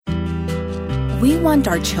We want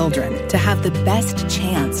our children to have the best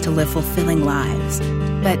chance to live fulfilling lives.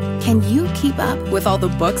 But can you keep up with all the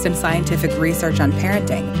books and scientific research on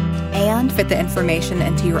parenting and fit the information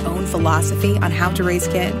into your own philosophy on how to raise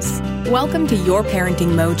kids? Welcome to Your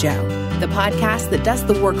Parenting Mojo, the podcast that does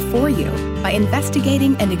the work for you by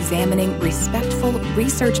investigating and examining respectful,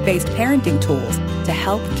 research-based parenting tools to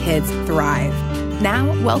help kids thrive.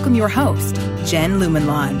 Now, welcome your host, Jen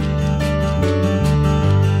Lumenlawn.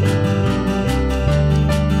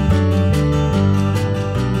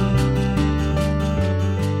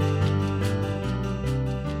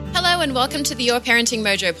 And welcome to the Your Parenting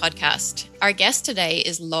Mojo podcast. Our guest today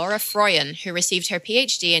is Laura Froyen, who received her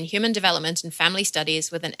PhD in Human Development and Family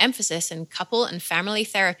Studies with an emphasis in couple and family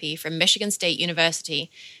therapy from Michigan State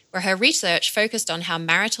University, where her research focused on how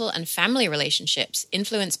marital and family relationships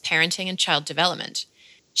influence parenting and child development.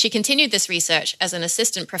 She continued this research as an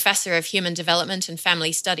assistant professor of Human Development and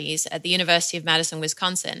Family Studies at the University of Madison,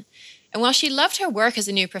 Wisconsin. And while she loved her work as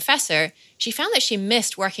a new professor, she found that she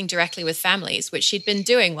missed working directly with families, which she'd been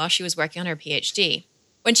doing while she was working on her PhD.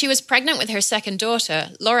 When she was pregnant with her second daughter,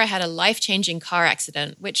 Laura had a life-changing car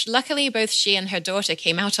accident, which luckily both she and her daughter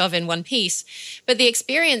came out of in one piece. But the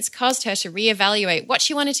experience caused her to reevaluate what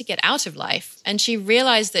she wanted to get out of life, and she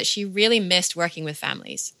realized that she really missed working with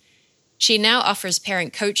families. She now offers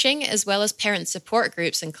parent coaching as well as parent support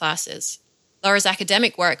groups and classes. Laura's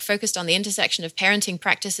academic work focused on the intersection of parenting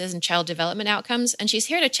practices and child development outcomes, and she's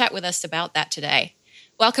here to chat with us about that today.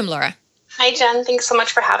 Welcome, Laura. Hi, Jen. Thanks so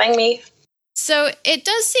much for having me. So it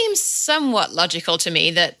does seem somewhat logical to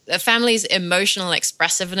me that a family's emotional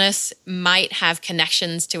expressiveness might have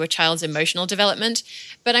connections to a child's emotional development,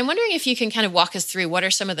 but I'm wondering if you can kind of walk us through what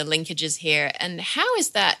are some of the linkages here, and how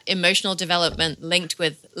is that emotional development linked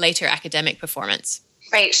with later academic performance?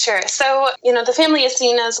 Right, sure. So, the family is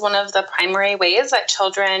seen as one of the primary ways that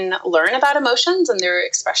children learn about emotions and their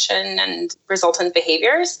expression and resultant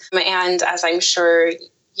behaviors. And as I'm sure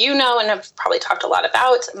you know and have probably talked a lot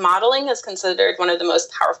about, modeling is considered one of the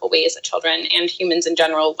most powerful ways that children and humans in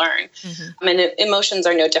general learn. Mm-hmm. And emotions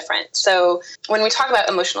are no different. So when we talk about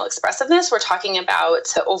emotional expressiveness, we're talking about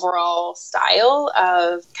the overall style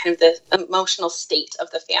of kind of the emotional state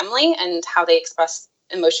of the family and how they express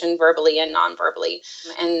emotion verbally and non-verbally.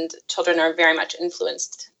 And children are very much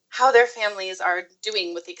influenced how their families are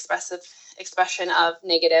doing with the expression of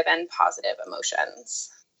negative and positive emotions.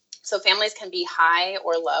 So families can be high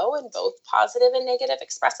or low in both positive and negative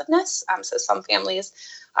expressiveness. So some families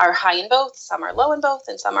are high in both, some are low in both,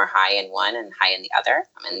 and some are high in one and high in the other.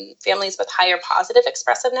 And families with higher positive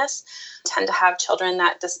expressiveness tend to have children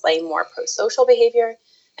that display more pro-social behavior.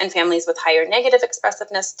 And families with higher negative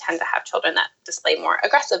expressiveness tend to have children that display more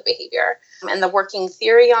aggressive behavior. And the working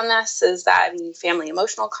theory on this is that the family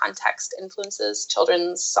emotional context influences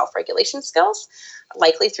children's self-regulation skills,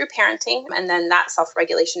 likely through parenting. And then that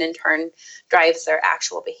self-regulation in turn drives their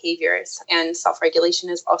actual behaviors. And self-regulation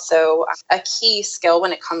is also a key skill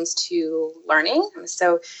when it comes to learning.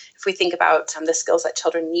 So if we think about the skills that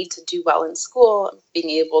children need to do well in school, being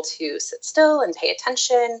able to sit still and pay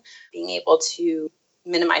attention, being able to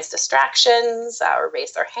minimize distractions or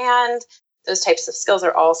raise their hand. Those types of skills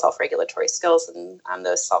are all self-regulatory skills, and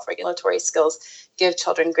those self-regulatory skills give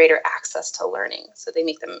children greater access to learning. So they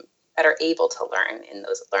make them better able to learn in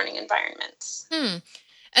those learning environments.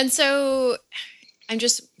 And so I'm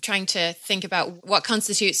just trying to think about what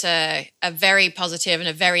constitutes a very positive and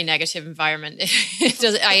a very negative environment.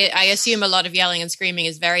 I assume a lot of yelling and screaming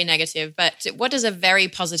is very negative, but what does a very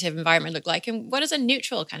positive environment look like? And what does a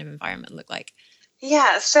neutral kind of environment look like?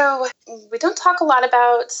 Yeah, so we don't talk a lot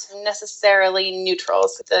about necessarily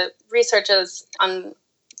neutrals. The researches on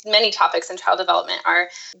many topics in child development are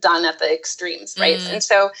done at the extremes, right? And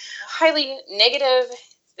so highly negative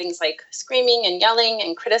things like screaming and yelling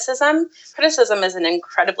and criticism. Criticism is an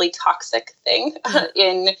incredibly toxic thing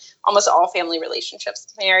in almost all family relationships,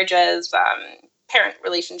 marriages, parent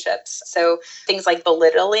relationships. So things like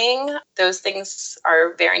belittling, those things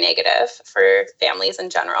are very negative for families in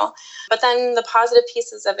general. But then the positive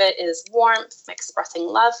pieces of it is warmth, expressing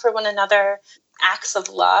love for one another, acts of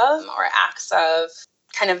love or acts of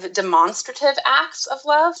kind of demonstrative acts of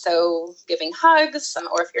love. So giving hugs,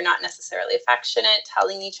 or if you're not necessarily affectionate,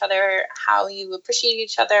 telling each other how you appreciate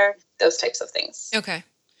each other, those types of things. Okay.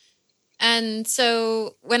 And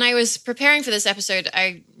so when I was preparing for this episode,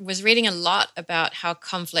 I was reading a lot about how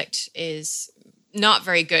conflict is not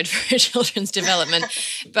very good for children's development.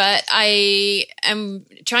 But I am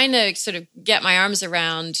trying to sort of get my arms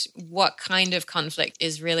around what kind of conflict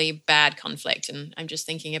is really bad conflict. And I'm just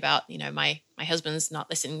thinking about, my husband's not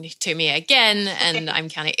listening to me again, and I'm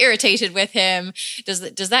kind of irritated with him.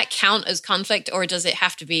 Does that count as conflict, or does it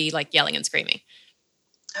have to be like yelling and screaming?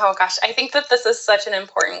 Oh gosh, I think that this is such an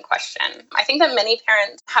important question. I think that many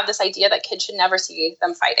parents have this idea that kids should never see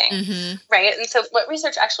them fighting, right? And so what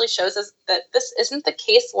research actually shows is that this isn't the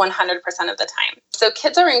case 100% of the time. So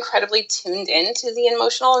kids are incredibly tuned into the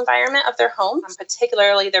emotional environment of their home,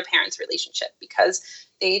 particularly their parents' relationship, because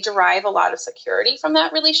they derive a lot of security from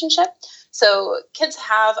that relationship. So kids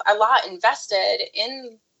have a lot invested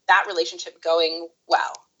in that relationship going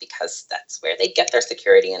well, because that's where they get their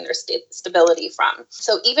security and their stability from.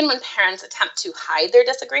 So even when parents attempt to hide their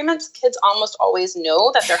disagreements, kids almost always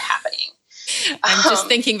know that they're happening. I'm just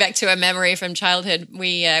thinking back to a memory from childhood.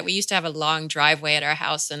 We used to have a long driveway at our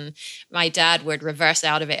house, and my dad would reverse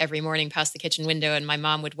out of it every morning past the kitchen window, and my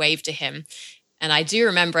mom would wave to him. And I do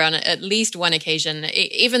remember on at least one occasion,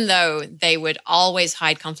 even though they would always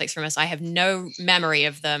hide conflicts from us, I have no memory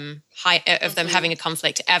of them having a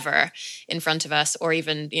conflict ever in front of us, or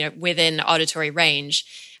even within auditory range.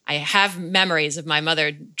 I have memories of my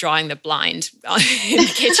mother drawing the blind in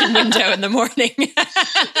the kitchen window in the morning.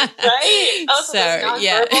 Right. Oh, so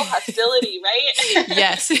nonverbal hostility, right?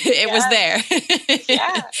 Yes, it was there.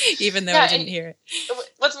 Yeah. Even though I didn't hear it.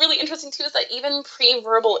 What's really interesting too is that even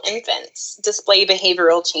pre-verbal infants display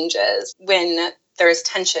behavioral changes when there is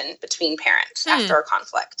tension between parents after a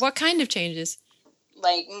conflict. What kind of changes?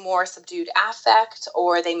 Like more subdued affect,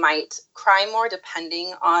 or they might cry more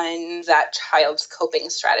depending on that child's coping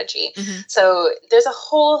strategy. So there's a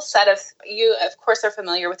whole set of, you of course are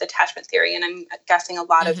familiar with attachment theory, and I'm guessing a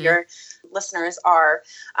lot of your listeners are,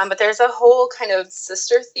 but there's a whole kind of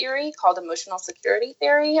sister theory called emotional security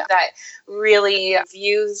theory that really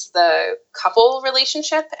views the couple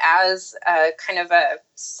relationship as a kind of a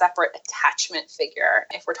separate attachment figure,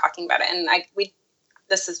 if we're talking about it. And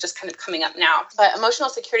this is just kind of coming up now. But emotional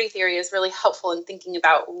security theory is really helpful in thinking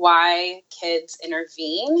about why kids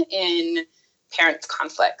intervene in parents'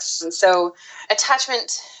 conflicts. And so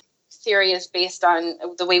attachment theory is based on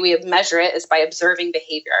the way we measure it is by observing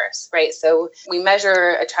behaviors, right? So we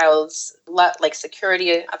measure a child's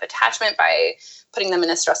security of attachment by putting them in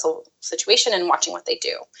a stressful situation and watching what they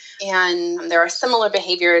do. And there are similar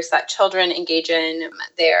behaviors that children engage in.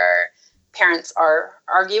 Their parents are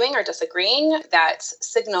arguing or disagreeing that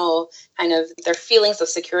signal kind of their feelings of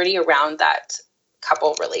security around that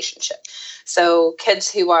couple relationship. So kids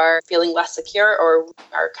who are feeling less secure or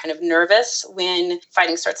are kind of nervous when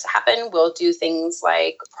fighting starts to happen will do things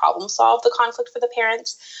like problem solve the conflict for the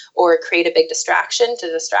parents, or create a big distraction to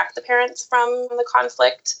distract the parents from the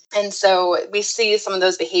conflict. And so we see some of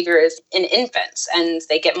those behaviors in infants, and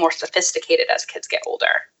they get more sophisticated as kids get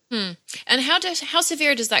older. And how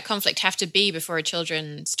severe does that conflict have to be before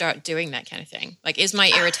children start doing that kind of thing? Like, is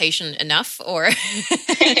my irritation enough, or?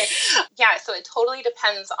 Yeah, so it totally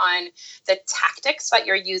depends on the tactics that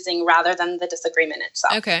you're using rather than the disagreement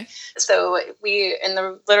itself. Okay. So in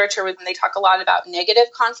the literature, when they talk a lot about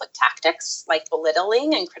negative conflict tactics, like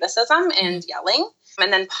belittling and criticism and yelling,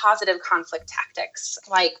 and then positive conflict tactics,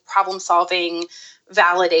 like problem solving,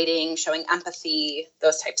 validating, showing empathy,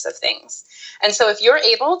 those types of things. And so if you're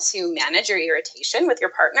able to manage your irritation with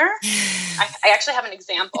your partner, I actually have an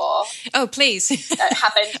example. Oh, please. That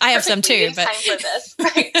happened. I have some too, in but time for this.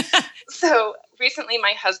 Right? So recently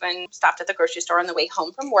my husband stopped at the grocery store on the way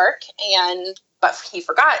home from work, but he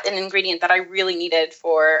forgot an ingredient that I really needed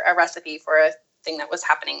for a recipe for a thing that was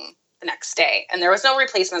happening the next day. And there was no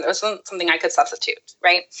replacement. There wasn't something I could substitute,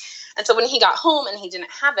 right? And so when he got home and he didn't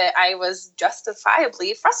have it, I was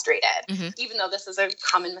justifiably frustrated, even though this is a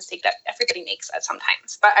common mistake that everybody makes at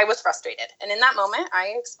sometimes. But I was frustrated. And in that moment,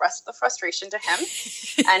 I expressed the frustration to him,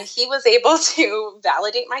 and he was able to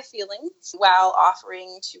validate my feelings while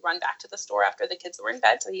offering to run back to the store after the kids were in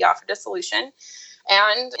bed. So he offered a solution.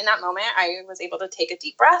 And in that moment, I was able to take a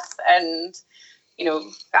deep breath and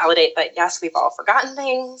validate that, yes, we've all forgotten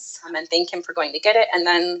things, and thank him for going to get it. And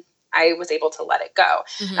then I was able to let it go.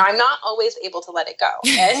 Now, I'm not always able to let it go.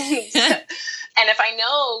 And if I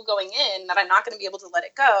know going in that I'm not going to be able to let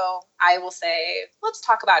it go, I will say, let's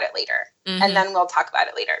talk about it later. And then we'll talk about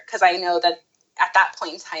it later. Because I know that at that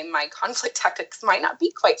point in time, my conflict tactics might not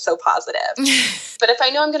be quite so positive. But if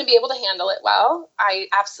I know I'm going to be able to handle it well, I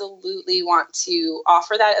absolutely want to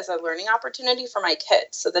offer that as a learning opportunity for my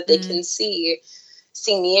kids so that they can see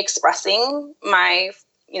me expressing my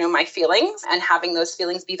my feelings and having those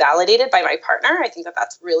feelings be validated by my partner. I think that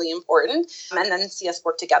that's really important. And then see us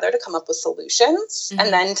work together to come up with solutions,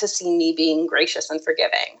 and then to see me being gracious and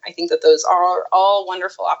forgiving. I think that those are all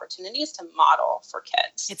wonderful opportunities to model for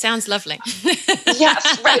kids. It sounds lovely.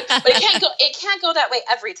 Yes, right. But it can't go that way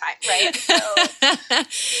every time, right? So,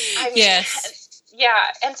 yes.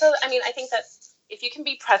 Yeah. And so, I think that if you can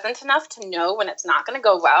be present enough to know when it's not going to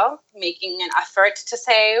go well, making an effort to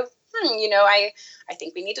say, I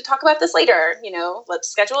think we need to talk about this later. Let's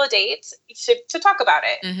schedule a date to talk about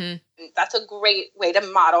it. Mm-hmm. That's a great way to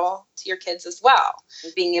model to your kids as well.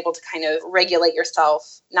 Being able to kind of regulate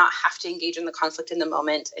yourself, not have to engage in the conflict in the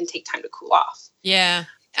moment, and take time to cool off. Yeah.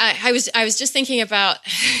 I was just thinking about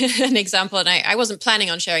an example, and I wasn't planning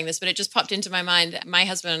on sharing this, but it just popped into my mind. My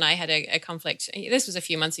husband and I had a conflict. This was a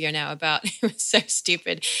few months ago now about, it was so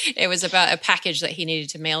stupid. It was about a package that he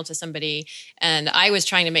needed to mail to somebody. And I was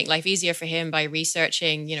trying to make life easier for him by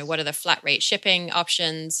researching, what are the flat rate shipping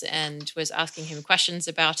options, and was asking him questions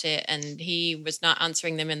about it. And he was not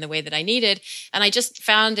answering them in the way that I needed. And I just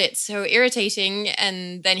found it so irritating.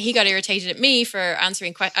 And then he got irritated at me for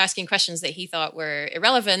asking questions that he thought were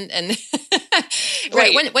irrelevant. And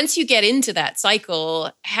right. Once you get into that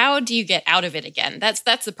cycle, how do you get out of it again?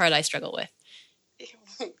 That's the part I struggle with.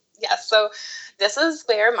 Yeah. So this is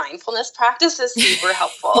where mindfulness practice is super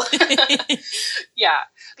helpful. Yeah.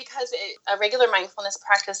 Because a regular mindfulness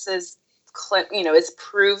practice is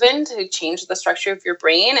proven to change the structure of your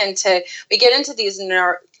brain. And we get into these,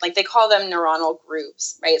 they call them neuronal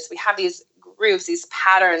grooves, right? So we have these grooves, these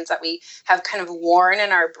patterns that we have kind of worn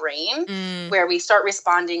in our brain, where we start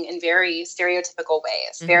responding in very stereotypical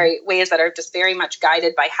ways, ways that are just very much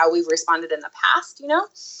guided by how we've responded in the past,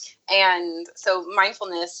 And so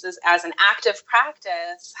mindfulness is, as an active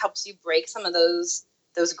practice, helps you break some of those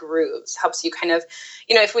grooves, helps you kind of,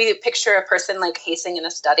 if we picture a person like pacing in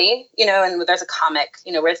a study, and there's a comic,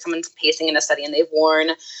 where someone's pacing in a study and they've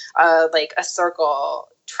worn like a circle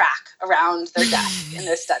track around their desk in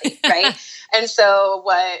their study, right? And so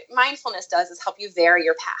what mindfulness does is help you vary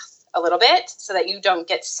your path a little bit so that you don't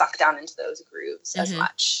get sucked down into those grooves as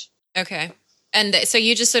much. Okay. And so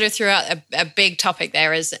you just sort of threw out a big topic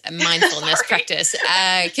there as a mindfulness practice.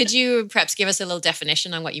 Could you perhaps give us a little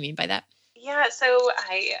definition on what you mean by that? Yeah, so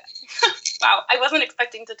I wasn't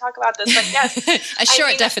expecting to talk about this, but yes. A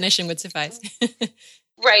short definition would suffice.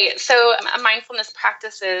 Right. So a mindfulness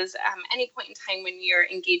practice is any point in time when you're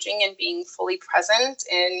engaging and being fully present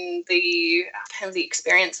in the kind of the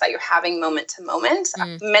experience that you're having moment to moment.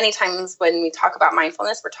 Many times when we talk about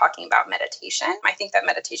mindfulness, we're talking about meditation. I think that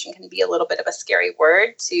meditation can be a little bit of a scary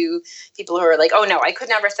word to people who are like, oh no, I could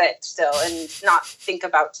never sit still and not think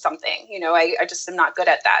about something. I just am not good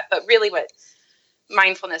at that. But really what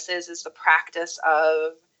mindfulness is the practice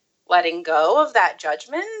of letting go of that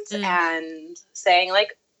judgment and saying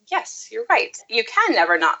like, yes, you're right. You can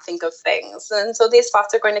never not think of things. And so these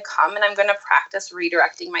thoughts are going to come, and I'm going to practice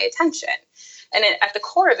redirecting my attention. And at the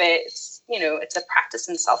core of it, it's a practice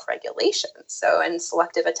in self-regulation. And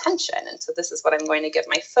selective attention. And so this is what I'm going to give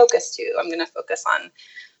my focus to. I'm going to focus on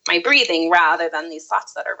my breathing rather than these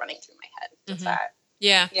thoughts that are running through my head. Does that?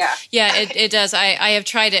 Yeah. It does. I have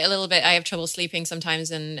tried it a little bit. I have trouble sleeping sometimes,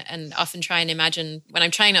 and often try and imagine when I'm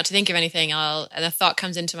trying not to think of anything. And a thought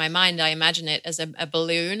comes into my mind. I imagine it as a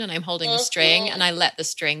balloon, and I'm holding the string, and I let the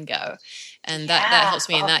string go, and that helps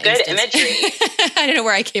me in that good instance. Imagery. I don't know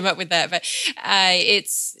where I came up with that, but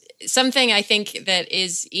it's something I think that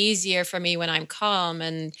is easier for me when I'm calm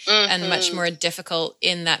and much more difficult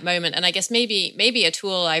in that moment. And I guess maybe a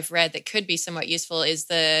tool I've read that could be somewhat useful is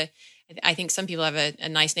I think some people have a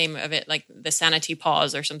nice name of it, like the sanity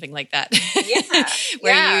pause or something like that. Yeah.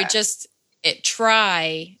 Where you just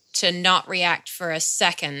try to not react for a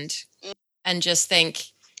second and just think,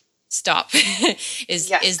 stop. Is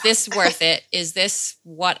this worth it? Is this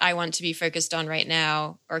what I want to be focused on right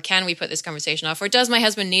now? Or can we put this conversation off? Or does my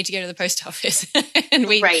husband need to go to the post office? And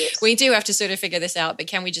we do have to sort of figure this out, but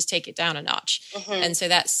can we just take it down a notch? And so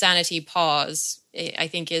that sanity pause, I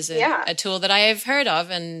think, is a tool that I have heard of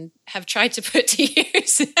and have tried to put to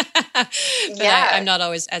use. But I'm not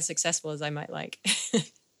always as successful as I might like.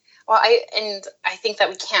 Well, I think that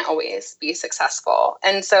we can't always be successful.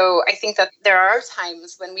 And so I think that there are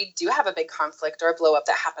times when we do have a big conflict or a blow up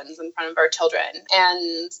that happens in front of our children.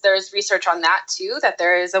 And there's research on that too, that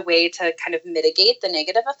there is a way to kind of mitigate the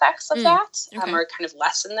negative effects of that, or kind of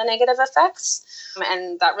lessen the negative effects.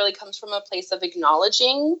 And that really comes from a place of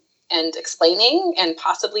acknowledging and explaining and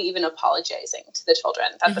possibly even apologizing to the children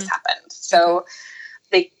that this happened. So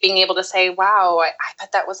being able to say, wow, I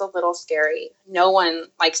bet that was a little scary. No one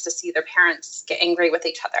likes to see their parents get angry with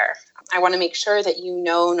each other. I want to make sure that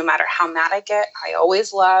no matter how mad I get, I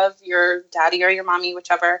always love your daddy or your mommy,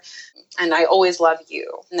 whichever, and I always love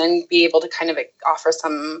you. And then be able to kind of offer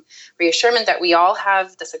some reassurance that we all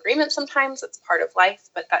have disagreements sometimes. It's part of life,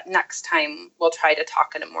 but that next time we'll try to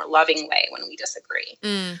talk in a more loving way when we disagree.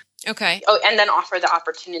 Okay. Oh, and then offer the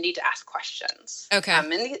opportunity to ask questions. Okay.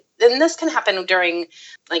 And this can happen during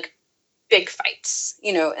like big fights,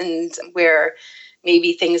 and where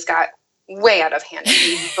maybe things got way out of hand.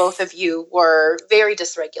 Maybe both of you were very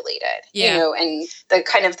dysregulated, and the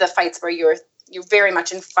kind of the fights where you're very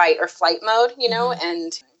much in fight or flight mode,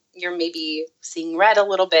 and you're maybe seeing red a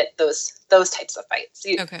little bit, those types of fights.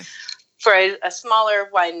 Okay. For a smaller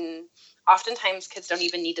one, oftentimes kids don't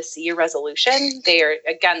even need to see your resolution. They're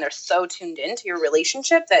so tuned into your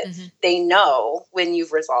relationship that they know when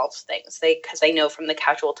you've resolved things. Because they know from the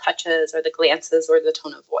casual touches or the glances or the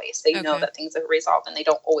tone of voice, they know that things are resolved, and they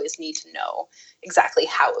don't always need to know exactly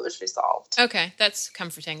how it was resolved. Okay, that's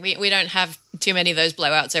comforting. We don't have too many of those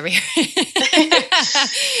blowouts over here.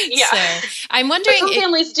 Yeah. So I'm wondering. But some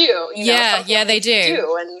families do. They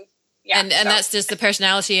do. And and that's just the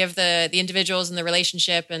personality of the individuals and the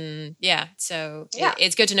relationship. And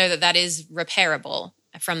it's good to know that is repairable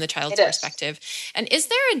from the child's perspective. And is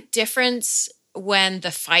there a difference when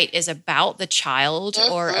the fight is about the child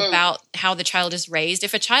or about how the child is raised?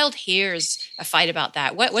 If a child hears a fight about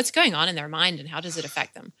that, what's going on in their mind and how does it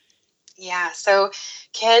affect them? Yeah, so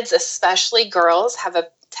kids, especially girls, have a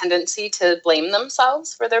tendency to blame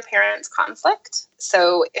themselves for their parents' conflict.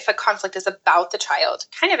 So if a conflict is about the child,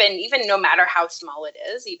 and even no matter how small it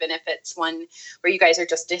is, even if it's one where you guys are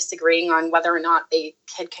just disagreeing on whether or not a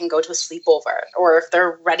kid can go to a sleepover or if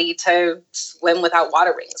they're ready to swim without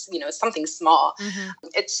water rings, something small,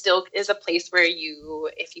 it still is a place where you,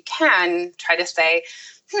 if you can, try to say,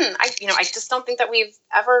 I just don't think that we've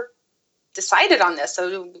ever decided on this.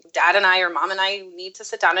 So dad and I or mom and I need to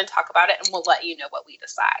sit down and talk about it, and we'll let you know what we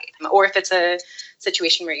decide. Or if it's a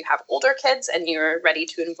situation where you have older kids and you're ready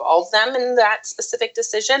to involve them in that specific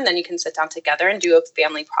decision, then you can sit down together and do a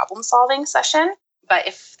family problem solving session. But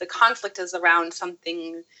if the conflict is around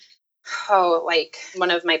something, like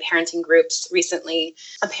one of my parenting groups recently,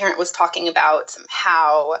 a parent was talking about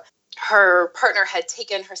how her partner had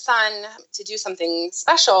taken her son to do something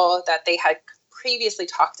special that they had previously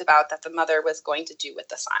talked about that the mother was going to do with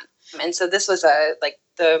the son. And so this was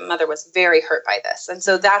the mother was very hurt by this. And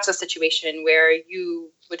so that's a situation where you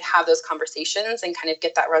would have those conversations and kind of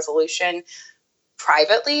get that resolution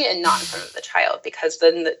privately and not in front of the child, because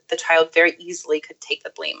then the child very easily could take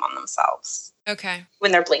the blame on themselves. Okay.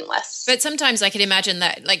 When they're blameless. But sometimes I could imagine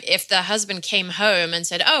that, like, if the husband came home and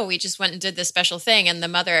said, we just went and did this special thing, and the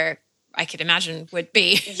mother, I could imagine, would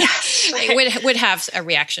be would have a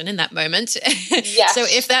reaction in that moment. Yes. So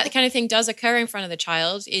if that kind of thing does occur in front of the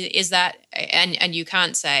child, is that, and you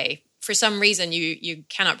can't say, for some reason, you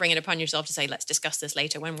cannot bring it upon yourself to say, let's discuss this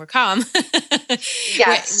later when we're calm.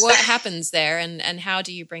 Yes. What happens there, and how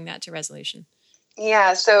do you bring that to resolution?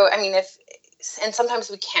 Yeah. So, and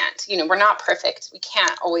sometimes we can't, we're not perfect. We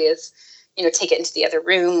can't always take it into the other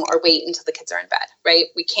room or wait until the kids are in bed, right?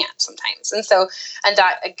 We can't sometimes. And so, and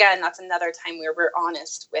that, again, that's another time where we're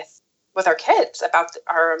honest with our kids about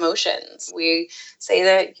our emotions. We say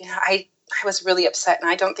that, I was really upset and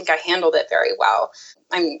I don't think I handled it very well.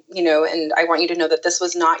 And I want you to know that this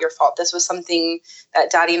was not your fault. This was something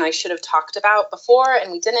that Daddy and I should have talked about before, and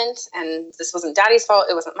we didn't. And this wasn't Daddy's fault.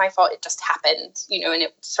 It wasn't my fault. It just happened, and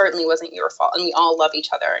it certainly wasn't your fault. And we all love each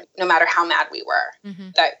other, no matter how mad we were. Mm-hmm.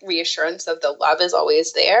 That reassurance of the love is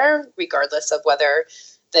always there, regardless of whether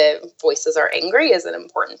the voices are angry, is an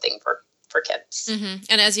important thing for kids. Mm-hmm.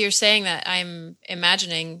 And as you're saying that, I'm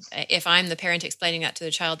imagining, if I'm the parent explaining that to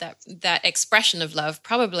the child, that expression of love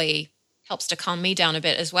probably helps to calm me down a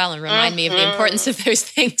bit as well and remind me of the importance of those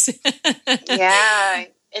things. Yeah.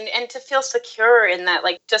 And to feel secure in that,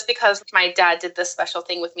 like, just because my dad did this special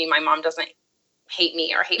thing with me, my mom doesn't hate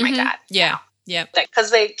me or hate my dad. Yeah. Yeah.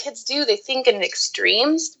 Because kids they think in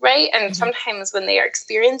extremes, right? And sometimes when they are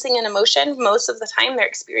experiencing an emotion, most of the time they're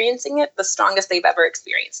experiencing it the strongest they've ever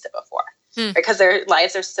experienced it before. Because their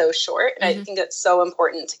lives are so short. And I think it's so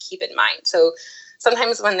important to keep in mind. So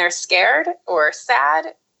sometimes when they're scared or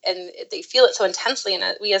sad and they feel it so intensely, and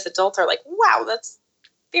we as adults are like, wow, that's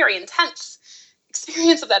very intense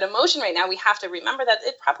experience of that emotion right now, we have to remember that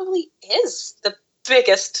it probably is the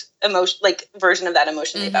biggest emotion, like version of that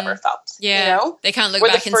emotion they've ever felt. Yeah. They can't look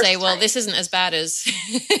back and say, well, this isn't as bad as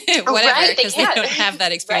whatever, because they don't have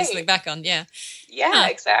that experience to look back on. Yeah. Yeah,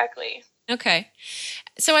 exactly. Okay.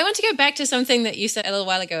 So I want to go back to something that you said a little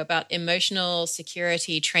while ago about emotional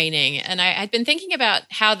security training. And I'd been thinking about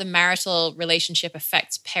how the marital relationship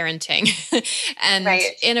affects parenting. And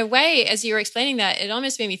in a way, as you were explaining that, it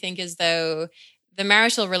almost made me think as though the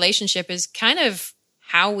marital relationship is kind of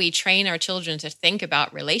how we train our children to think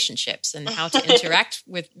about relationships and how to interact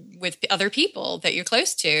with other people that you're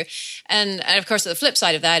close to. And of course, the flip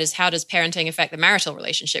side of that is how does parenting affect the marital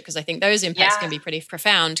relationship? Because I think those impacts can be pretty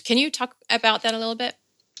profound. Can you talk about that a little bit?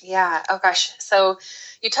 Yeah. Oh, gosh. So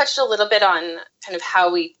you touched a little bit on kind of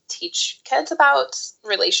how we teach kids about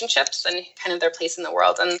relationships and kind of their place in the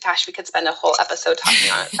world. And gosh, we could spend a whole episode talking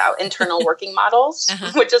about internal working models,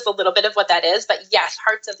 which is a little bit of what that is. But yes,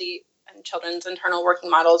 parts of the children's internal working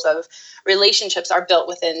models of relationships are built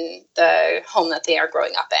within the home that they are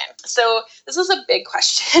growing up in. So this is a big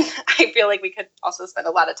question. I feel like we could also spend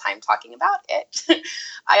a lot of time talking about it.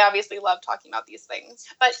 I obviously love talking about these things.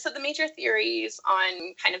 But so the major theories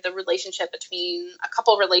on kind of the relationship between a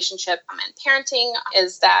couple relationship and parenting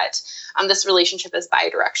is that this relationship is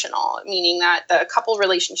bidirectional, meaning that the couple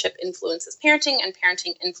relationship influences parenting and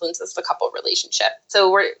parenting influences the couple relationship.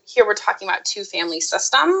 So we're talking about two family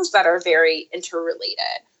systems that are very interrelated.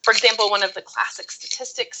 For example, one of the classic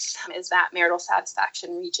statistics is that marital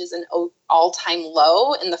satisfaction reaches an all-time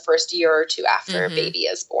low in the first year or two after a baby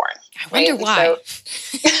is born. I wonder why.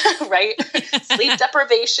 So, right? Sleep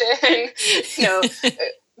deprivation,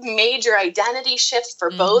 major identity shifts for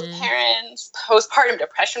both parents, postpartum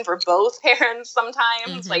depression for both parents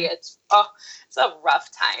sometimes. Like it's a rough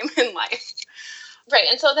time in life. Right.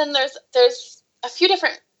 And so then there's a few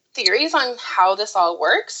different theories on how this all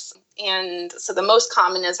works. And so the most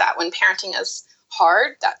common is that when parenting is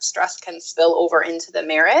hard, that stress can spill over into the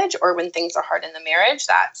marriage, or when things are hard in the marriage,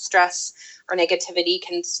 that stress or negativity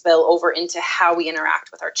can spill over into how we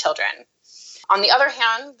interact with our children. On the other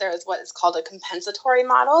hand, there's what is called a compensatory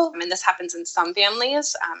model. And this happens in some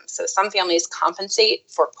families. So some families compensate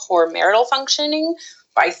for poor marital functioning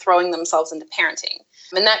by throwing themselves into parenting.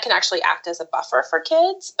 And that can actually act as a buffer for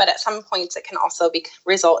kids. But at some points, it can also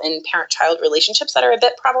result in parent-child relationships that are a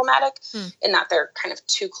bit problematic in that they're kind of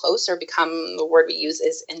too close or become, the word we use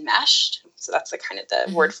is enmeshed. So that's the kind of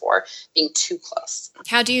the word for being too close.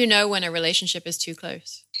 How do you know when a relationship is too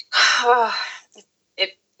close?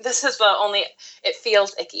 This is it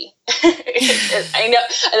feels icky. I know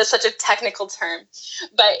it's such a technical term,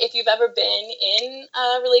 but if you've ever been in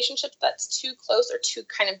a relationship that's too close or too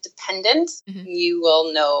kind of dependent, you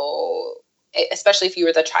will know, especially if you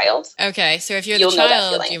were the child. Okay, so if you're the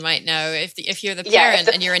child, you might know. If you're the parent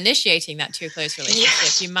and you're initiating that too close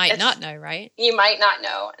relationship, you might not know, right? You might not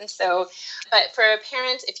know. And so, but for a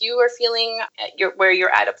parent, if you are feeling where you're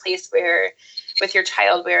at a place where with your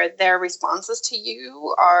child where their responses to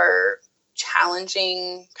you are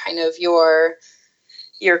challenging kind of your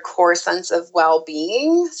core sense of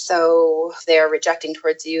well-being. So if they're rejecting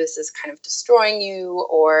towards you, this is kind of destroying you,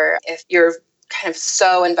 or if you're kind of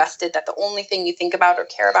so invested that the only thing you think about or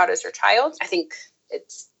care about is your child, I think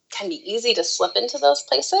it can be easy to slip into those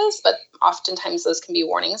places, but oftentimes those can be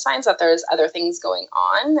warning signs that there's other things going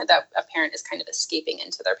on, that a parent is kind of escaping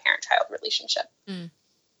into their parent-child relationship.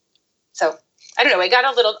 So I don't know, I got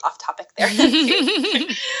a little off topic there. And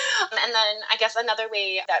then I guess another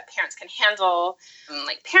way that parents can handle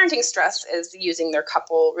like parenting stress is using their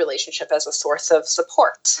couple relationship as a source of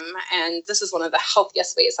support. And this is one of the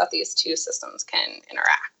healthiest ways that these two systems can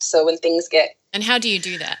interact. So when things get... And how do you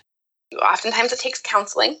do that? Oftentimes it takes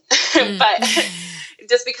counseling, but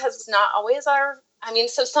just because it's not always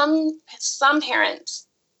so some parents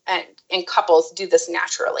and couples do this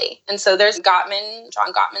naturally. And so there's John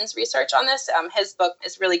Gottman's research on this. His book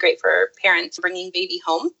is really great for parents, Bringing Baby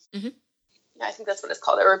Home. Yeah, I think that's what it's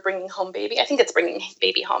called, or Bringing Home Baby. I think it's Bringing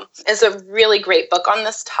Baby Home. It's a really great book on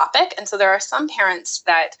this topic. And so there are some parents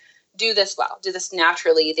that do this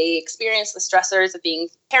naturally. They experience the stressors of being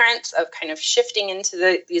parents, of kind of shifting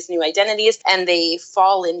into these new identities, and they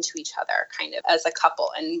fall into each other kind of as a couple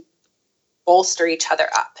and bolster each other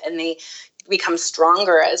up. And they become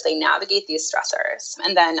stronger as they navigate these stressors.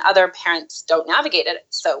 And then other parents don't navigate it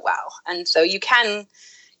so well. And so you can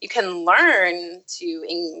learn to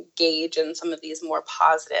engage in some of these more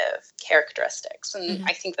positive characteristics. And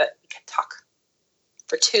I think that we could talk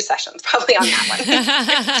for 2 sessions probably on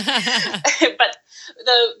that one. But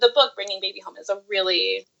the book Bringing Baby Home is a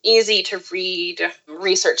really easy to read,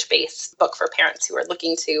 research-based book for parents who are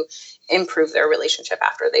looking to improve their relationship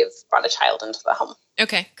after they've brought a child into the home.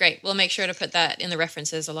 Okay, great. We'll make sure to put that in the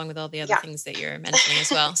references along with all the other things that you're mentioning as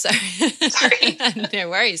well. So Sorry. No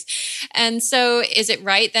worries. And so is it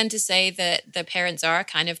right then to say that the parents are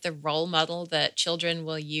kind of the role model that children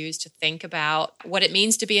will use to think about what it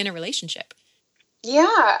means to be in a relationship?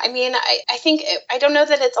 Yeah, I mean, I think, I don't know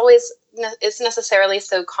that it's always is necessarily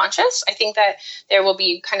so conscious. I think that there will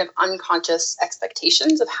be kind of unconscious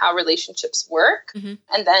expectations of how relationships work. Mm-hmm.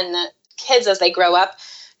 And then kids, as they grow up,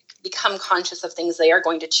 become conscious of things they are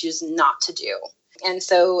going to choose not to do. And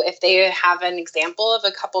so if they have an example of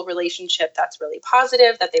a couple relationship that's really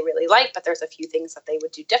positive, that they really like, but there's a few things that they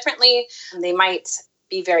would do differently, they might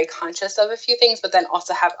be very conscious of a few things, but then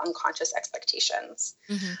also have unconscious expectations.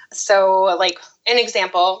 Mm-hmm. So like an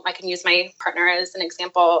example, I can use my partner as an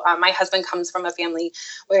example. My husband comes from a family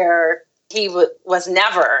where he was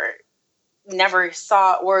never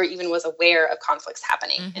saw or even was aware of conflicts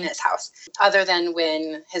happening in his house, other than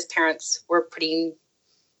when his parents were pretty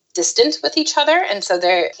distant with each other. And so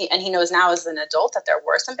he knows now as an adult that there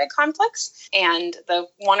were some big conflicts. And the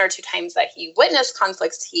one or two times that he witnessed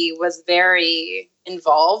conflicts, he was very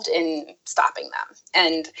involved in stopping them.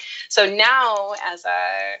 And so now as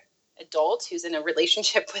a adult who's in a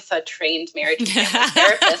relationship with a trained marriage and family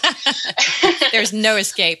therapist, there's no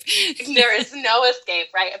escape. There is no escape,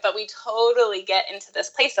 right? But we totally get into this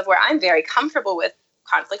place of where I'm very comfortable with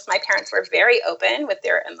conflicts. My parents were very open with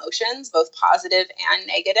their emotions, both positive and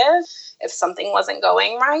negative. If something wasn't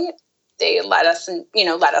going right, they let us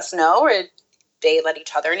know, or they let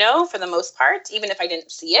each other know for the most part. Even if I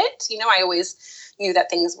didn't see it, I always knew that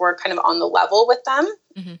things were kind of on the level with them.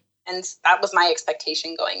 Mm-hmm. And that was my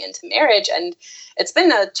expectation going into marriage. And it's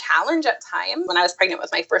been a challenge at times. When I was pregnant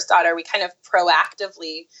with my first daughter, we kind of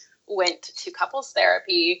proactively went to couples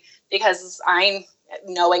therapy because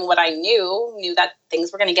knowing what I knew that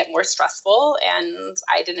things were going to get more stressful, and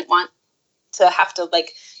I didn't want to have to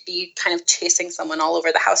be kind of chasing someone all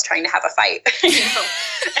over the house trying to have a fight.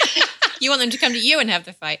 You want them to come to you and have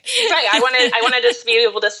the fight. Right. I wanted us to be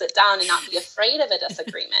able to sit down and not be afraid of a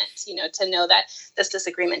disagreement, to know that this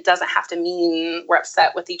disagreement doesn't have to mean we're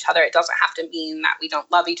upset with each other. It doesn't have to mean that we don't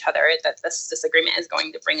love each other, that this disagreement is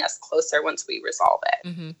going to bring us closer once we resolve it.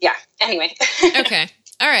 Mm-hmm. Yeah. Anyway. Okay.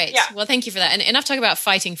 All right. Yeah. Well, thank you for that. And enough talk about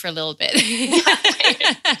fighting for a little bit.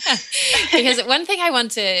 Because one thing I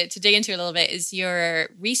want to dig into a little bit is your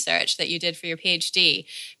research that you did for your PhD,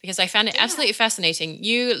 because I found it absolutely fascinating.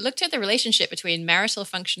 You looked at the relationship between marital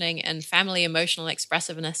functioning and family emotional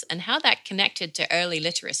expressiveness and how that connected to early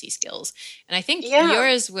literacy skills. And I think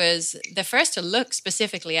yours was the first to look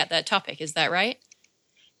specifically at that topic. Is that right?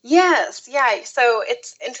 Yes. Yeah. So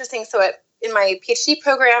it's interesting. So in my PhD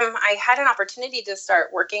program, I had an opportunity to start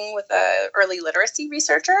working with an early literacy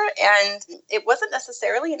researcher, and it wasn't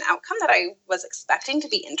necessarily an outcome that I was expecting to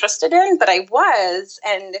be interested in, but I was.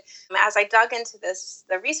 And as I dug into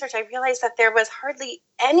the research, I realized that there was hardly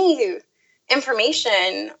any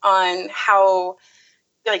information on how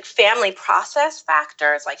family process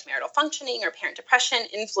factors like marital functioning or parent depression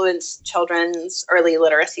influence children's early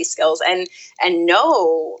literacy skills, and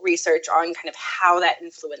no research on kind of how that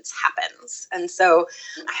influence happens. And so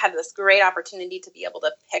I had this great opportunity to be able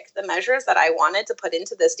to pick the measures that I wanted to put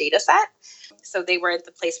into this data set. So they were at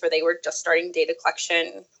the place where they were just starting data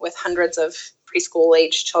collection with hundreds of preschool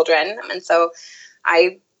age children. And so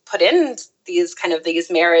I put in these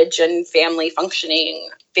marriage and family functioning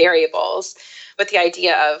variables with the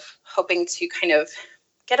idea of hoping to kind of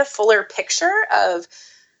get a fuller picture of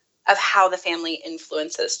how the family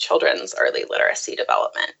influences children's early literacy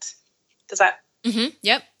development. Does that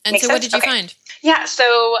Yep. And make so sense? What did you find? Yeah,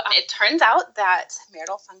 so it turns out that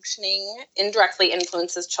marital functioning indirectly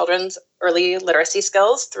influences children's early literacy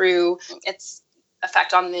skills through its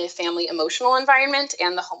effect on the family emotional environment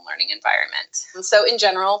and the home learning environment. And so in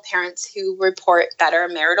general, parents who report better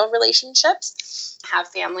marital relationships have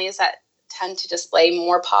families that tend to display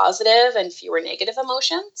more positive and fewer negative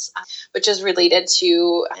emotions, which is related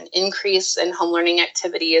to an increase in home learning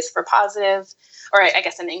activities for positive, or I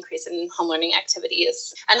guess an increase in home learning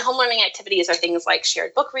activities. And home learning activities are things like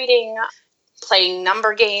shared book reading, playing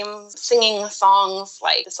number games, singing songs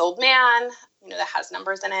like This Old Man, that has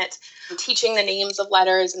numbers in it, and teaching the names of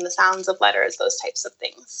letters and the sounds of letters, those types of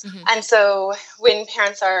things. Mm-hmm. And so when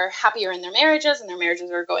parents are happier in their marriages and their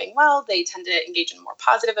marriages are going well, they tend to engage in more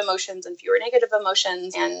positive emotions and fewer negative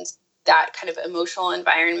emotions. And that kind of emotional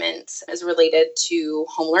environment is related to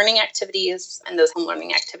home learning activities. And those home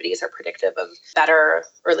learning activities are predictive of better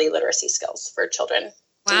early literacy skills for children.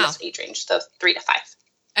 in Wow. this age range, so 3 to 5.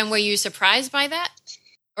 And were you surprised by that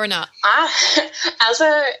or not? As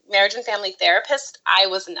a marriage and family therapist, I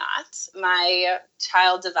was not. My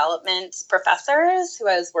child development professors who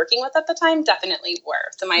I was working with at the time definitely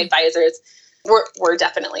were. So my advisors were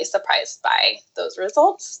definitely surprised by those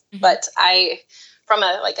results. Mm-hmm. But from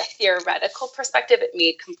a theoretical perspective, it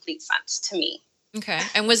made complete sense to me. Okay.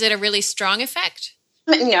 And was it a really strong effect?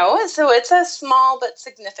 No. So it's a small but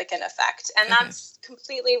significant effect. And that's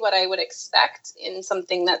completely what I would expect in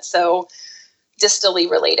something that's so distally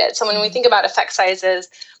related. So when we think about effect sizes,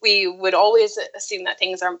 we would always assume that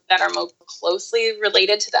things that are most closely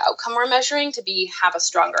related to the outcome we're measuring have a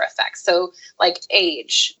stronger effect. So like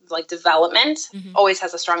age, like development, always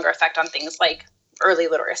has a stronger effect on things like early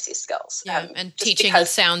literacy skills. Yeah, and teaching the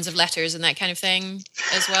sounds of letters and that kind of thing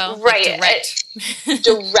as well. Right. Like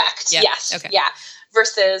direct, yeah. Yes. Okay. Yeah.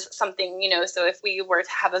 Versus something, so if we were to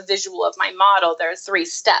have a visual of my model, there's 3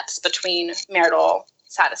 steps between marital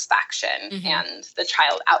satisfaction and the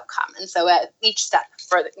child outcome. And so at each step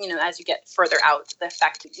further, as you get further out, the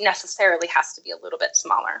effect necessarily has to be a little bit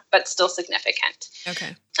smaller, but still significant.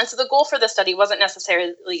 Okay. And so the goal for the study wasn't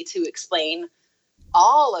necessarily to explain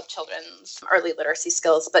all of children's early literacy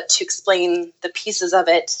skills, but to explain the pieces of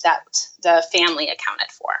it that the family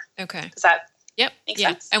accounted for. Okay. Does that make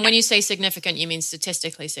sense? And when you say significant, you mean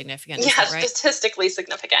statistically significant, is yeah, that right? Statistically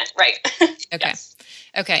significant, right. Okay. Yes.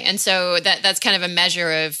 Okay. And so that's kind of a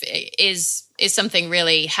measure of is something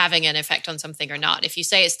really having an effect on something or not? If you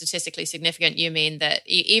say it's statistically significant, you mean that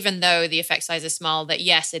even though the effect size is small, that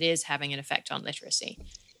yes, it is having an effect on literacy.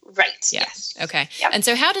 Right. Yeah. Yes. Okay. Yep. And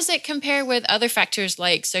so how does it compare with other factors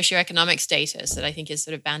like socioeconomic status that I think is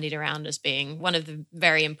sort of bandied around as being one of the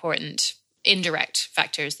very important indirect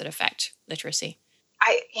factors that affect literacy?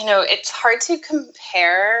 It's hard to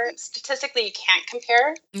compare. Statistically, you can't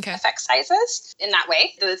compare effect sizes in that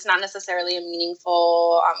way. It's not necessarily a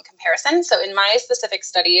meaningful comparison. So in my specific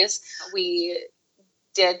studies, we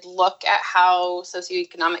did look at how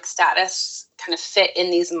socioeconomic status kind of fit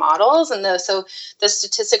in these models. And so the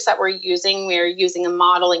statistics that we're using a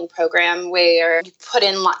modeling program where you put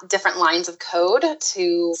in different lines of code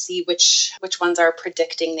to see which ones are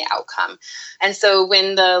predicting the outcome. And so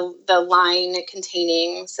when the line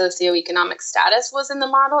containing socioeconomic status was in the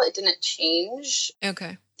model, it didn't change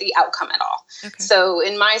the outcome at all. Okay. So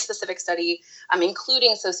in my specific study,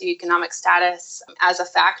 including socioeconomic status as a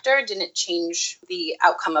factor didn't change the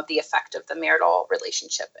outcome of the effect of the marital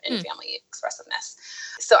relationship and family expressiveness.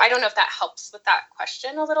 So I don't know if that helps with that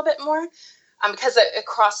question a little bit more, because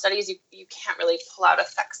across studies, you can't really pull out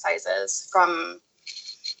effect sizes from...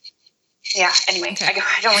 Yeah, anyway, okay.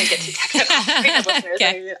 I don't want to get too technical for your listeners.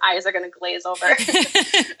 Okay. Your eyes are going to glaze over.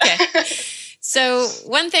 Okay. So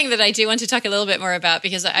one thing that I do want to talk a little bit more about,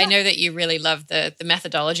 because I know that you really love the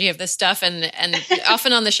methodology of this stuff, and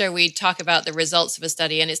often on the show we talk about the results of a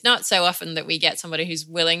study, and it's not so often that we get somebody who's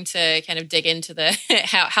willing to kind of dig into the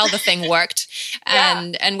how the thing worked.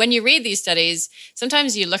 And when you read these studies,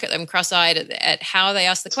 sometimes you look at them cross-eyed at how they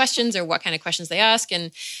ask the questions or what kind of questions they ask.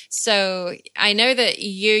 And so I know that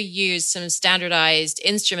you use some standardized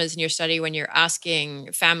instruments in your study when you're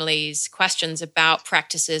asking families questions about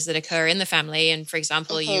practices that occur in the family. And for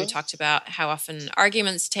example, you talked about how often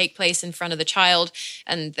arguments take place in front of the child,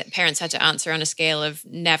 and that parents had to answer on a scale of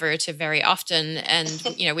never to very often. And,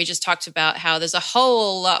 we just talked about how there's a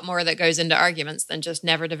whole lot more that goes into arguments than just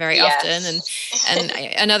never to very often.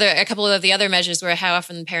 And a couple of the other measures were how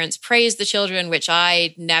often parents praise the children, which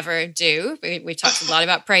I never do. We've talked a lot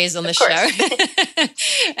about praise on the show.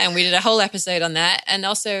 And we did a whole episode on that. And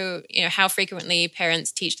also, how frequently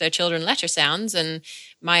parents teach their children letter sounds. And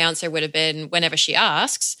my answer would have been whenever she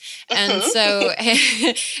asks. And so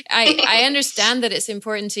I understand that it's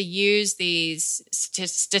important to use these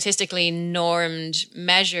statistically normed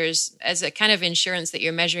measures as a kind of insurance that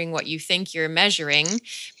you're measuring what you think you're measuring.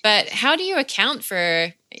 But how do you account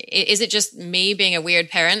for, is it just me being a weird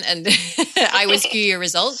parent and I would skew your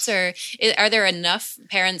results? Or are there enough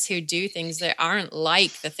parents who do things that aren't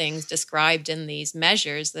like the things described in these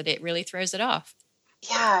measures that it really throws it off?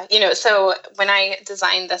 Yeah, so when I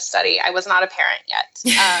designed this study, I was not a parent yet.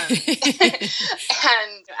 And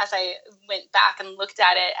as I went back and looked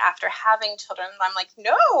at it after having children, I'm like,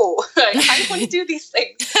 no, I don't want to do these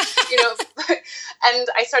things, And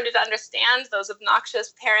I started to understand those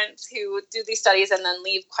obnoxious parents who do these studies and then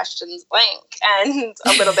leave questions blank, and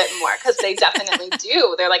a little bit more, because they definitely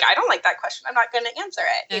do. They're like, I don't like that question, I'm not going to answer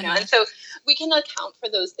it, And so we can account for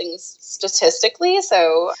those things statistically.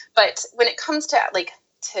 So, but when it comes to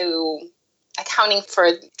to accounting for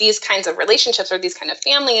these kinds of relationships or these kind of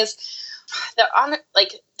families,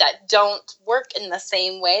 that don't work in the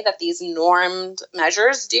same way that these normed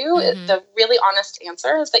measures do. The really honest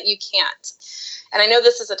answer is that you can't. And I know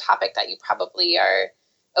this is a topic that you probably are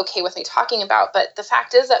okay with me talking about, but the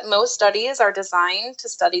fact is that most studies are designed to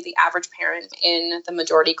study the average parent in the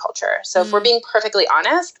majority culture. So if we're being perfectly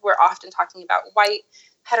honest, we're often talking about white,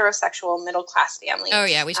 heterosexual, middle-class families. Oh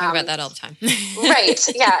yeah, we talk about that all the time. Right,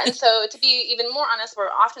 yeah. And so to be even more honest, we're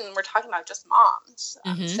talking about just moms.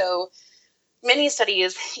 So many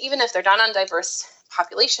studies, even if they're done on diverse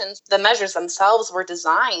populations, the measures themselves were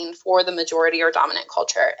designed for the majority or dominant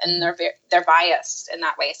culture, and they're biased in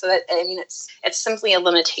that way. So that, I mean, it's simply a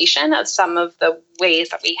limitation of some of the ways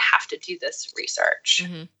that we have to do this research.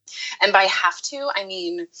 And by have to, I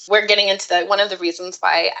mean, we're getting into one of the reasons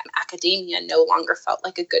why academia no longer felt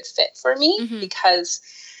like a good fit for me, because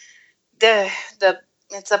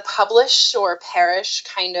it's a publish or perish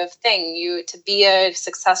kind of thing. To be a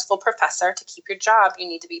successful professor, to keep your job, you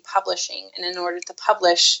need to be publishing. And in order to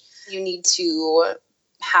publish, you need to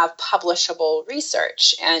have publishable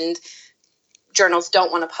research. And journals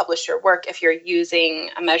don't want to publish your work if you're using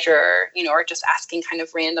a measure, or just asking kind of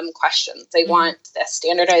random questions. They want the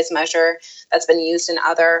standardized measure that's been used in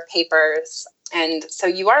other papers. And so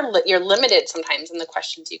you're limited sometimes in the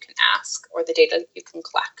questions you can ask or the data you can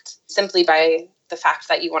collect simply by the fact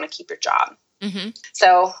that you want to keep your job.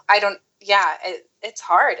 So it's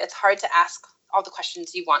hard. It's hard to ask all the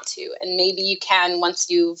questions you want to. And maybe you can once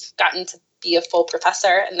you've gotten to be a full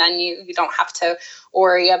professor, and then you don't have to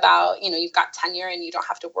worry about, you've got tenure and you don't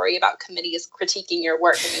have to worry about committees critiquing your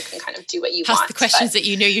work, and you can kind of do what you want. Ask the questions that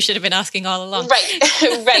you knew you should have been asking all along.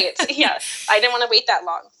 Right. Right. Yeah. I didn't want to wait that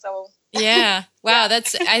long. So yeah. Wow. I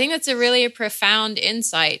think that's a really profound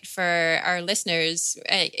insight for our listeners.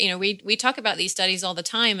 We talk about these studies all the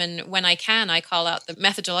time. And when I call out the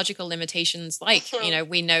methodological limitations,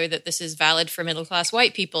 we know that this is valid for middle-class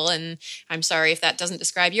white people. And I'm sorry if that doesn't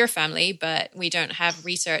describe your family, but we don't have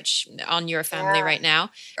research on your family right now.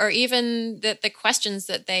 Or even that the questions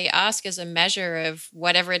that they ask as a measure of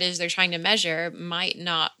whatever it is they're trying to measure might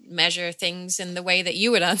not measure things in the way that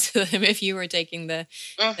you would answer them if you were taking the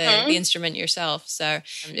instrument yourself. So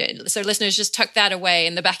listeners, just tuck that away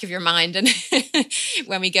in the back of your mind. And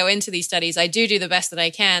when we go into these studies, I do the best that I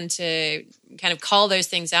can to kind of call those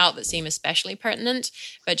things out that seem especially pertinent,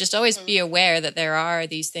 but just always be aware that there are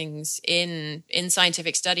these things in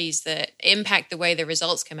scientific studies that impact the way the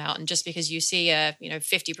results come out. And just because you see a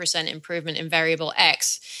 50% improvement in variable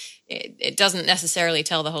X, it doesn't necessarily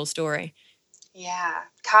tell the whole story. Yeah.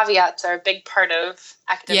 Caveats are a big part of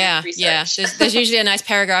academic research. Yeah. There's usually a nice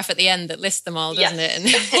paragraph at the end that lists them all, doesn't it?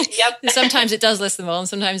 And yep. Sometimes it does list them all, and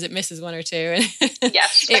sometimes it misses one or two. And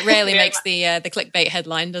yes. It rarely makes the clickbait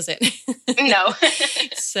headline, does it? No.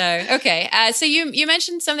 So, okay. So you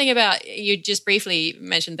mentioned something about, you just briefly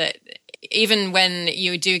mentioned that even when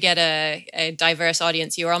you do get a diverse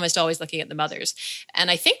audience, you're almost always looking at the mothers.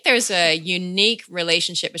 And I think there's a unique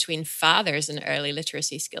relationship between fathers and early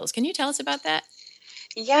literacy skills. Can you tell us about that?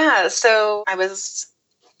 Yeah. So I was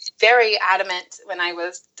very adamant when I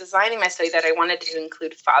was designing my study that I wanted to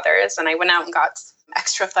include fathers. And I went out and got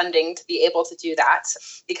extra funding to be able to do that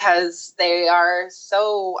because they are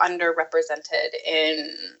so underrepresented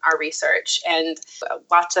in our research. And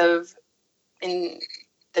in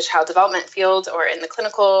the child development field or in the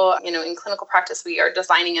clinical, in clinical practice, we are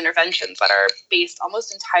designing interventions that are based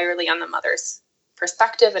almost entirely on the mother's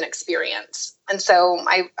perspective and experience. And so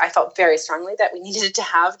I felt very strongly that we needed to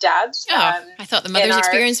have dads. I thought the mother's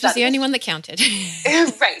experience was the only one that counted.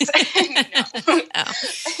 Right.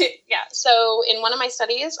 Yeah. So in one of my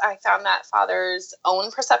studies, I found that fathers'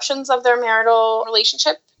 own perceptions of their marital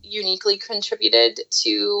relationship uniquely contributed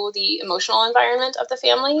to the emotional environment of the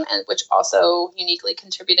family, and which also uniquely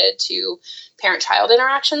contributed to parent-child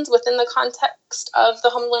interactions within the context of the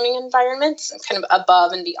home learning environment, and kind of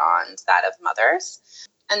above and beyond that of mothers.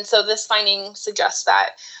 And so this finding suggests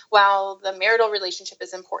that while the marital relationship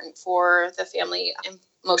is important for the family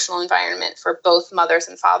emotional environment for both mothers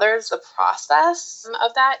and fathers, the process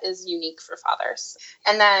of that is unique for fathers.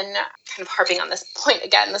 And then kind of harping on this point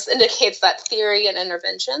again, this indicates that theory and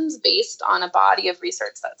interventions based on a body of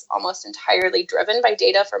research that's almost entirely driven by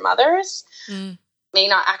data for mothers may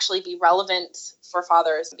not actually be relevant for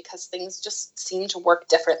fathers because things just seem to work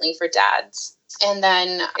differently for dads. And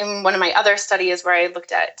then in one of my other studies where I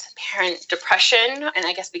looked at parent depression, and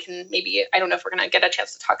I guess we can I don't know if we're going to get a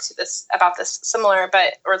chance to talk about this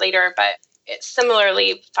later, but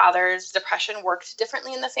similarly, fathers' depression worked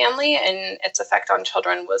differently in the family, and its effect on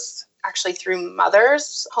children was actually through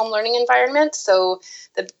mother's home learning environment. So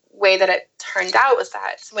way that it turned out was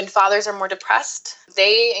that when fathers are more depressed,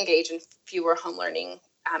 they engage in fewer home learning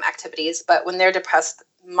activities. But when they're depressed,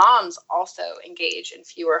 moms also engage in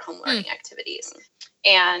fewer home learning activities.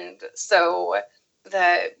 And so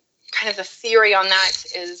the theory on that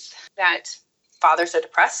is that fathers are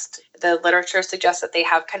depressed. The literature suggests that they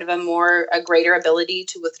have kind of a greater ability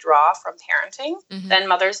to withdraw from parenting than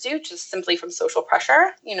mothers do, just simply from social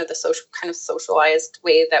pressure, the social kind of socialized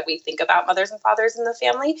way that we think about mothers and fathers in the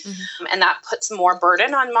family. And that puts more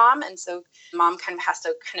burden on mom. And so mom kind of has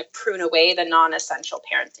to kind of prune away the non-essential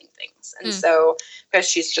parenting things. And so because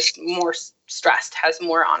she's just more stressed, has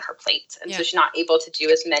more on her plate. And so she's not able to do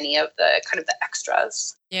as many of the kind of the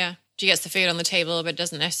extras. Yeah. She gets the food on the table, but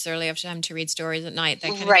doesn't necessarily have time to read stories at night,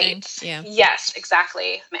 that kind of thing. Yeah. Yes,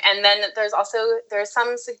 exactly. And then there's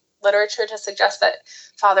some literature to suggest that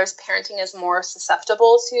fathers' parenting is more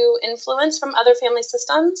susceptible to influence from other family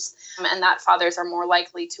systems, and that fathers are more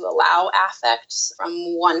likely to allow affect from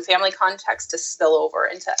one family context to spill over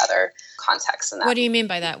into other contexts. And what do you mean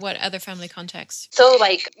by that? What other family contexts? So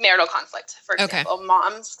like marital conflict, for example.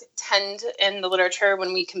 Moms tend, in the literature,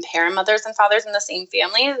 when we compare mothers and fathers in the same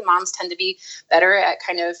family, moms tend to be better at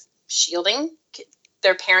kind of shielding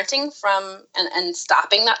their parenting from and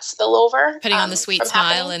stopping that spillover. Putting on the sweet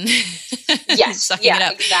smile happening. And sucking it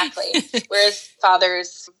up. Exactly. Whereas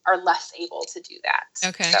fathers are less able to do that.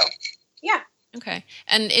 Okay. So, yeah. Okay.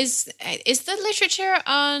 And is the literature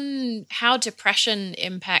on how depression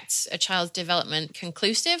impacts a child's development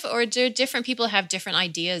conclusive, or do different people have different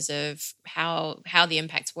ideas of how the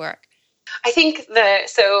impacts work? I think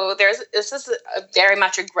this is very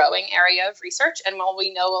much a growing area of research. And while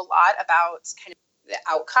we know a lot about kind of the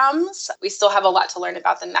outcomes, we still have a lot to learn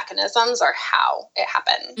about the mechanisms or how it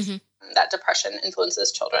happens that depression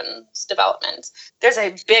influences children's development. There's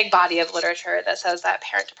a big body of literature that says that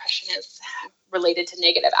parent depression is related to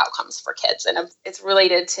negative outcomes for kids. And it's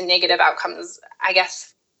related to negative outcomes, I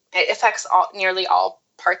guess. It affects nearly all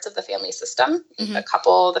parts of the family system, the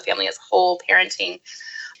couple, the family as a whole, parenting.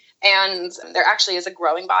 And there actually is a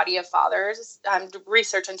growing body of fathers,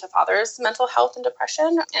 research into fathers' mental health and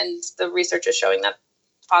depression. And the research is showing that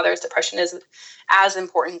fathers' depression is as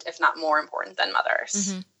important, if not more important, than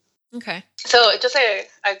mothers. Okay. So just a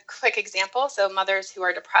quick example. So mothers who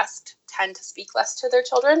are depressed tend to speak less to their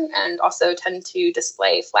children and also tend to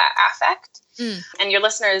display flat affect. And your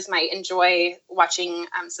listeners might enjoy watching.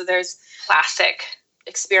 So there's classic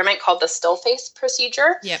experiment called the still face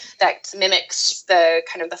procedure that mimics the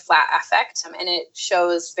kind of the flat affect, and it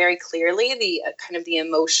shows very clearly the kind of the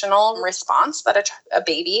emotional response that a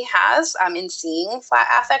baby has in seeing flat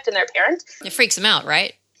affect in their parent. It freaks them out,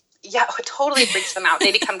 right? Yeah, it totally freaks them out.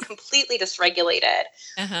 They become completely dysregulated.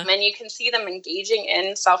 And you can see them engaging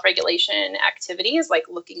in self-regulation activities like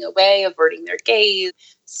looking away, averting their gaze,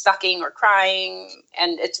 sucking or crying,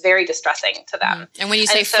 and it's very distressing to them. And when you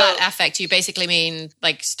say flat affect, you basically mean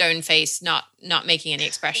like stone face, not making any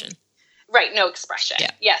expression. Right, no expression.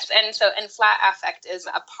 Yeah. Yes, and flat affect is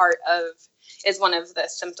one of the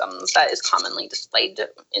symptoms that is commonly displayed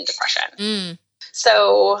in depression.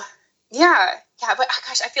 So, yeah, but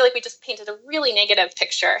gosh, I feel like we just painted a really negative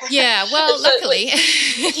picture. Yeah, well, luckily.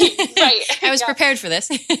 Right. I was prepared for this.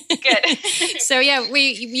 Good. So yeah,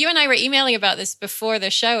 you and I were emailing about this before the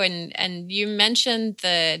show, and you mentioned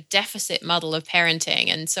the deficit model of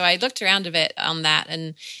parenting. And so I looked around a bit on that,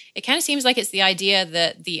 and it kind of seems like it's the idea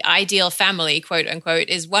that the ideal family, quote unquote,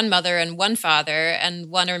 is one mother and one father and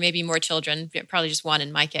one or maybe more children, probably just one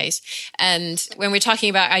in my case. And when we're talking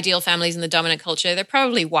about ideal families in the dominant culture, they're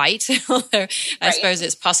probably white, although I suppose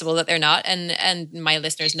it's possible that they're not. And my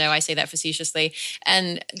listeners know I say that facetiously.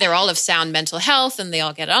 And they're all of sound mental health and they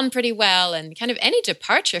all get on pretty well. And kind of any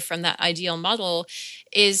departure from that ideal model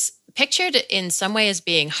is pictured in some way as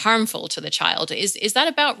being harmful to the child. Is that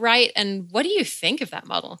about right? And what do you think of that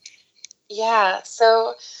model? Yeah,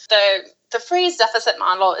 so the phrase deficit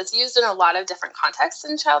model is used in a lot of different contexts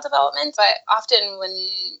in child development, but often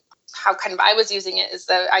how kind of I was using it is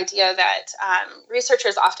the idea that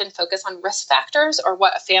researchers often focus on risk factors or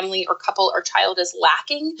what a family or couple or child is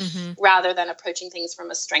lacking rather than approaching things from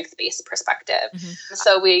a strength-based perspective.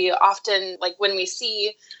 So we often, like when we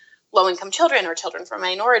see low-income children or children from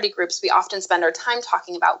minority groups, we often spend our time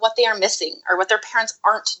talking about what they are missing or what their parents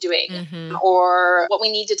aren't doing or what we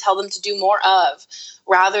need to tell them to do more of,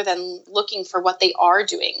 rather than looking for what they are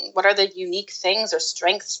doing. What are the unique things or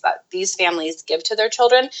strengths that these families give to their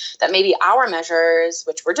children that maybe our measures,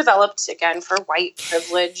 which were developed, again, for white,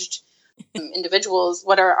 privileged individuals,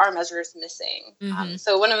 what are our measures missing?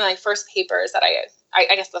 So one of my first papers that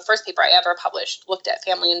I guess the first paper I ever published looked at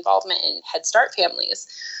family involvement in Head Start families.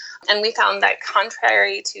 And we found that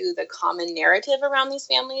contrary to the common narrative around these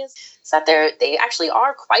families, is that they actually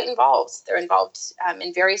are quite involved. They're involved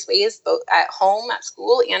in various ways, both at home, at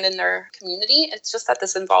school, and in their community. It's just that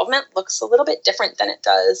this involvement looks a little bit different than it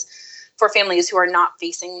does for families who are not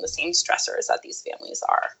facing the same stressors that these families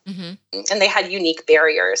are. Mm-hmm. And they had unique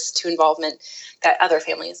barriers to involvement that other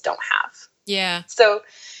families don't have. Yeah. So,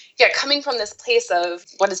 coming from this place of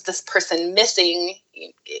what is this person missing,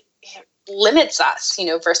 it limits us,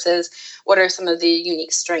 versus what are some of the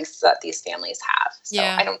unique strengths that these families have. So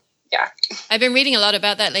I've been reading a lot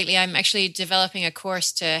about that lately. I'm actually developing a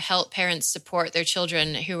course to help parents support their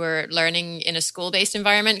children who are learning in a school-based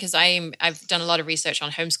environment, because I've done a lot of research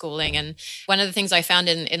on homeschooling. And one of the things I found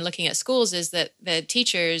in looking at schools is that the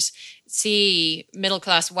teachers see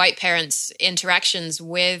middle-class white parents' interactions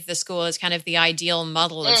with the school as kind of the ideal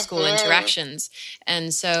model of school interactions.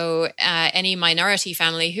 And so any minority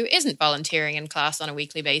family who isn't volunteering in class on a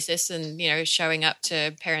weekly basis and, showing up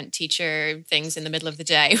to parent-teacher things in the middle of the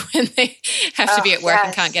day when they have to be at work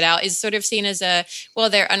and can't get out is sort of seen as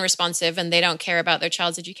they're unresponsive and they don't care about their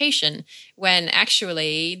child's education, when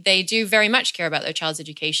actually they do very much care about their child's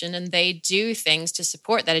education, and they do things to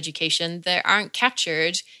support that education that aren't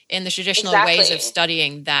captured in the traditional ways of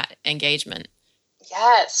studying that engagement.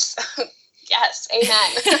 Yes. Yes.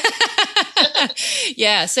 Amen.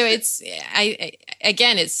 Yeah. So it's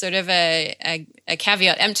sort of a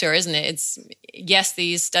caveat emptor, isn't it? It's, yes,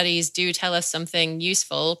 these studies do tell us something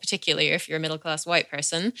useful, particularly if you're a middle-class white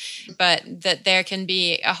person, but that there can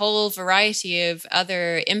be a whole variety of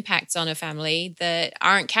other impacts on a family that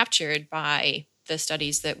aren't captured by the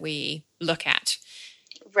studies that we look at.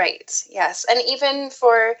 Right. Yes. And even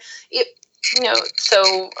for it,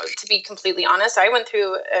 so to be completely honest, I went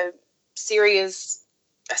through a series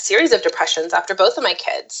of depressions after both of my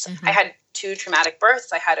kids. Mm-hmm. I had 2 traumatic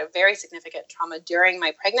births. I had a very significant trauma during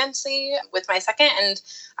my pregnancy with my second, and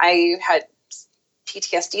I had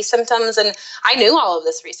PTSD symptoms, and I knew all of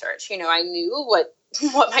this research. I knew what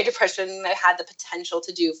my depression had the potential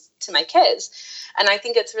to do to my kids. And I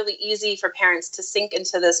think it's really easy for parents to sink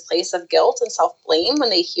into this place of guilt and self-blame when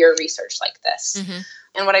they hear research like this. Mm-hmm.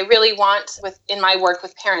 And what I really want in my work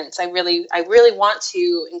with parents, I really want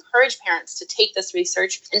to encourage parents to take this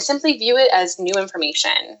research and simply view it as new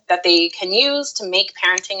information that they can use to make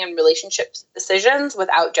parenting and relationship decisions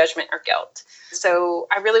without judgment or guilt. So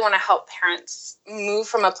I really want to help parents move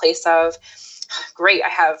from a place of, great, I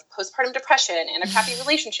have postpartum depression and a crappy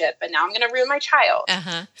relationship, and now I'm going to ruin my child,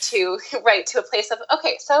 to a place of,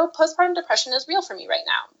 okay, so postpartum depression is real for me right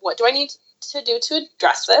now. What do I need to do to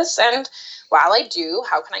address this? And while I do,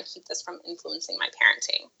 how can I keep this from influencing my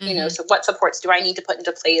parenting? Mm-hmm. So what supports do I need to put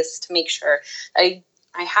into place to make sure I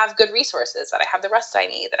have good resources, that I have the rest I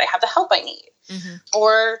need, that I have the help I need? Mm-hmm.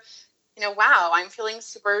 Or, wow, I'm feeling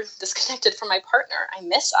super disconnected from my partner. I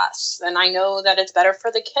miss us. And I know that it's better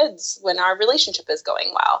for the kids when our relationship is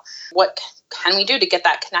going well. What can we do to get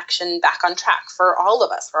that connection back on track for all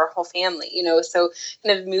of us, for our whole family? So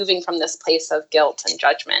kind of moving from this place of guilt and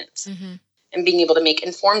judgment. Mm-hmm. And being able to make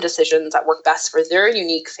informed decisions that work best for their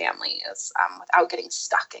unique families without getting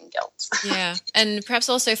stuck in guilt. Yeah. And perhaps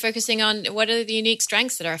also focusing on what are the unique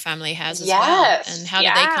strengths that our family has as well, and how do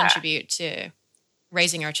they contribute to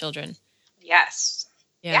raising our children. Yes.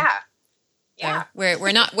 Yeah. So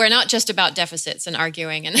we're not just about deficits and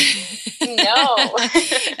arguing and no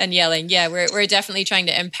and yelling. Yeah, we're definitely trying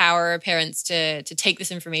to empower parents to take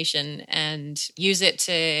this information and use it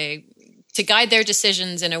to guide their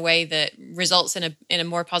decisions in a way that results in a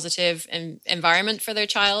more positive environment for their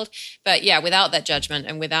child. But yeah, without that judgment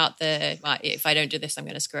and without if I don't do this, I'm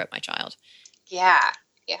going to screw up my child. Yeah.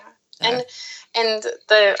 And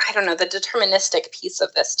the deterministic piece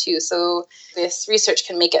of this too. So this research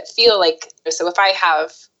can make it feel like, so if I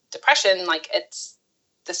have depression, like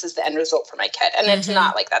this is the end result for my kid. And it's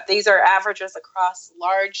not like that. These are averages across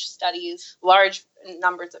large studies, large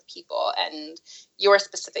numbers of people, and your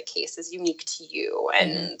specific case is unique to you.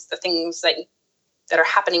 And the things that are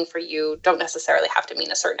happening for you don't necessarily have to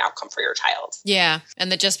mean a certain outcome for your child. Yeah. And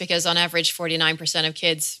that just because on average 49% of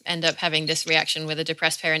kids end up having this reaction with a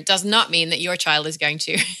depressed parent does not mean that your child is going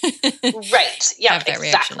to right. Yeah, have that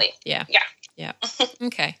exactly. Reaction. Yeah.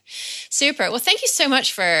 Okay. Super. Well, thank you so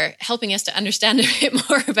much for helping us to understand a bit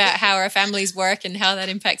more about how our families work and how that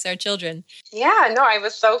impacts our children. Yeah, no, I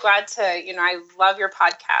was so glad to, I love your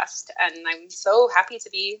podcast, and I'm so happy to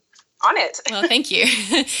be on it. Well, thank you.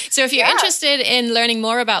 So if you're interested in learning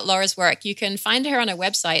more about Laura's work, you can find her on her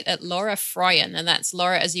website at Laura Froyen, and that's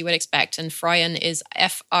Laura as you would expect, and Froyen is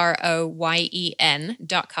FROYEN.com.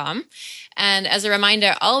 And as a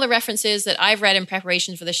reminder, all the references that I've read in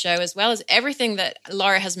preparation for the show, as well as everything that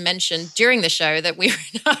Laura has mentioned during the show that we were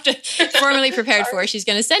not formally prepared for, she's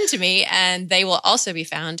going to send to me, and they will also be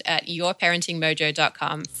found at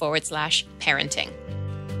yourparentingmojo.com/parenting.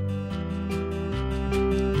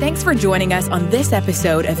 Thanks for joining us on this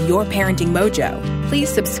episode of Your Parenting Mojo. Please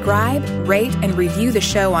subscribe, rate, and review the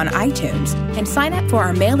show on iTunes, and sign up for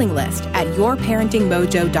our mailing list at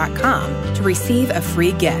yourparentingmojo.com to receive a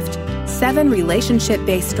free gift: 7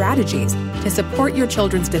 relationship-based strategies to support your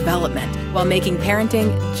children's development while making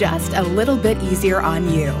parenting just a little bit easier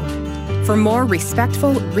on you. For more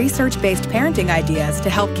respectful, research-based parenting ideas to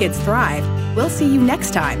help kids thrive, we'll see you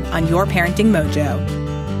next time on Your Parenting Mojo.